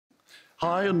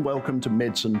Hi and welcome to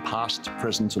Medicine Past,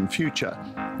 Present and Future.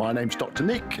 My name's Dr.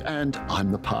 Nick and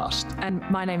I'm the past. And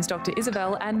my name's Dr.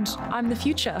 Isabelle and I'm the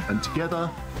future. And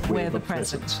together, we're the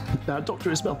present. Now,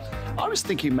 Dr. Isabelle, I was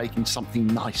thinking of making something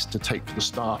nice to take for the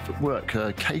staff at work,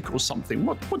 a cake or something.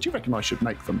 What do you reckon I should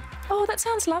make them? Oh, that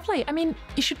sounds lovely. I mean,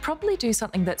 you should probably do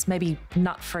something that's maybe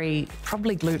nut-free,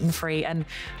 probably gluten-free, and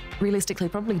realistically,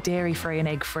 probably dairy-free and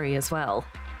egg-free as well.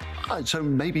 So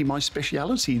maybe my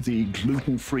speciality, the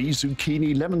gluten-free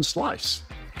zucchini lemon slice.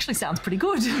 Actually sounds pretty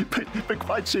good. But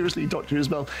quite seriously, Dr.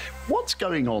 Isabelle, what's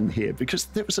going on here? Because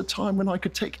there was a time when I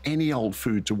could take any old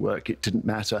food to work, it didn't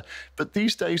matter. But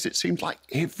these days it seems like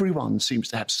everyone seems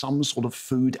to have some sort of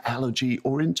food allergy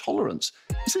or intolerance.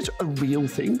 Is it a real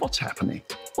thing? What's happening?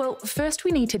 Well, first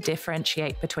we need to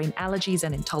differentiate between allergies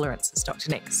and intolerances, Dr.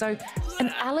 Nick. So an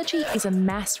allergy is a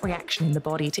mass reaction in the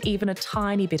body to even a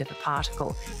tiny bit of a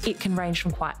particle. It can range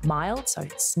from quite mild, so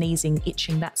sneezing,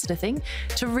 itching, that sort of thing,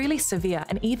 to really severe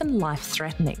and even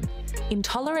life-threatening.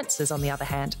 Intolerances, on the other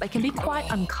hand, they can be quite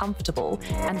uncomfortable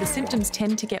and the symptoms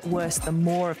tend to get worse the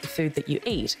more of the food that you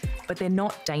eat, but they're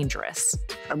not dangerous.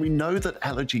 And we know that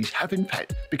allergies have in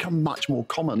fact become much more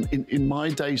common. In my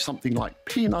day, something like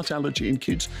peanut allergy in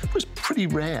kids was pretty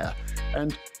rare.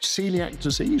 And celiac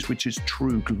disease, which is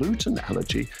true gluten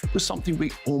allergy, was something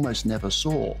we almost never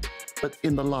saw. But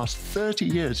in the last 30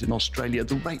 years in Australia,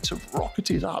 the rates have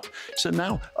rocketed up. So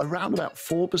now around about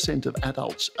 4% of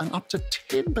adults and up to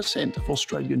 10% of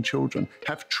Australian children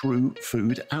have true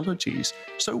food allergies.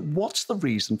 So what's the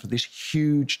reason for this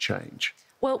huge change?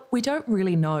 Well, we don't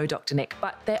really know, Dr. Nick,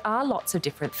 but there are lots of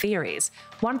different theories.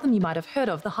 One of them you might have heard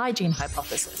of, the hygiene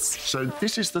hypothesis. So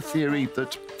this is the theory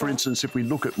that, for instance, if we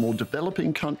look at more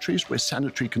developing countries where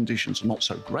sanitary conditions are not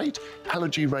so great,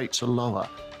 allergy rates are lower.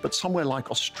 But somewhere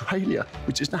like Australia,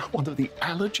 which is now one of the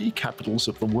allergy capitals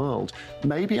of the world,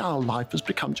 maybe our life has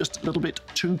become just a little bit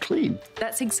too clean.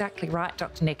 That's exactly right,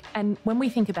 Dr. Nick. And when we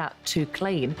think about too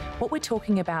clean, what we're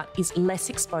talking about is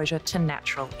less exposure to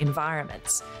natural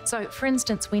environments. So, for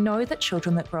instance, we know that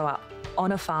children that grow up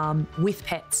on a farm with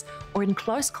pets or in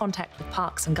close contact with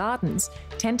parks and gardens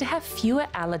tend to have fewer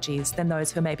allergies than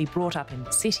those who may be brought up in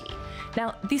the city.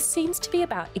 Now, this seems to be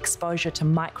about exposure to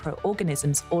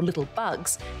microorganisms or little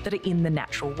bugs that are in the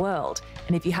natural world.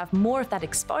 And if you have more of that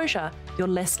exposure, you're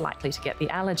less likely to get the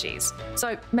allergies.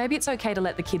 So maybe it's okay to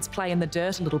let the kids play in the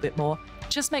dirt a little bit more.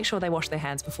 Just make sure they wash their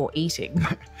hands before eating.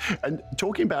 And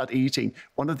talking about eating,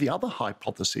 one of the other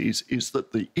hypotheses is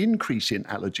that the increase in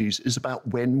allergies is about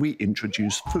when we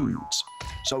introduce foods.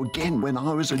 So again, when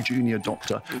I was a junior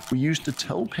doctor, we used to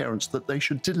tell parents that they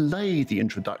should delay the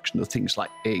introduction of things like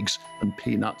eggs and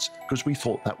peanuts because we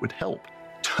thought that would help.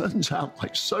 Turns out,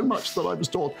 like so much that I was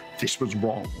taught, this was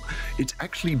wrong. It's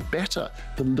actually better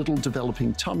for little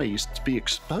developing tummies to be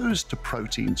exposed to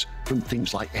proteins from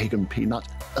things like egg and peanut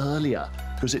earlier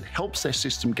because it helps their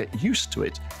system get used to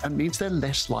it and means they're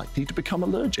less likely to become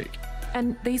allergic.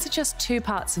 And these are just two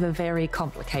parts of a very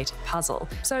complicated puzzle.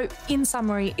 So in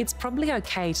summary, it's probably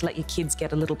okay to let your kids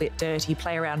get a little bit dirty,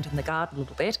 play around in the garden a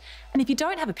little bit. And if you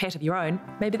don't have a pet of your own,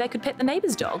 maybe they could pet the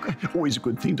neighbour's dog. Always a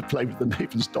good thing to play with the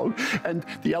neighbour's dog. And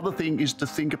the other thing is to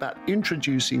think about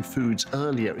introducing foods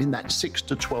earlier in that 6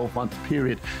 to 12-month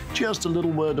period. Just a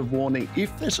little word of warning,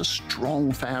 if there's a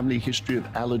strong family history of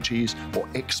allergies or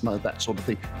eczema, that sort of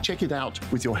thing, check it out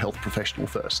with your health professional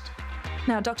first.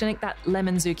 Now, Dr. Nick, that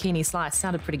lemon zucchini slice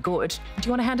sounded pretty good. Do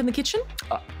you want a hand in the kitchen?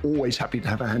 Always happy to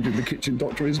have a hand in the kitchen,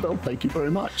 Dr. Isabelle. Thank you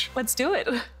very much. Let's do it.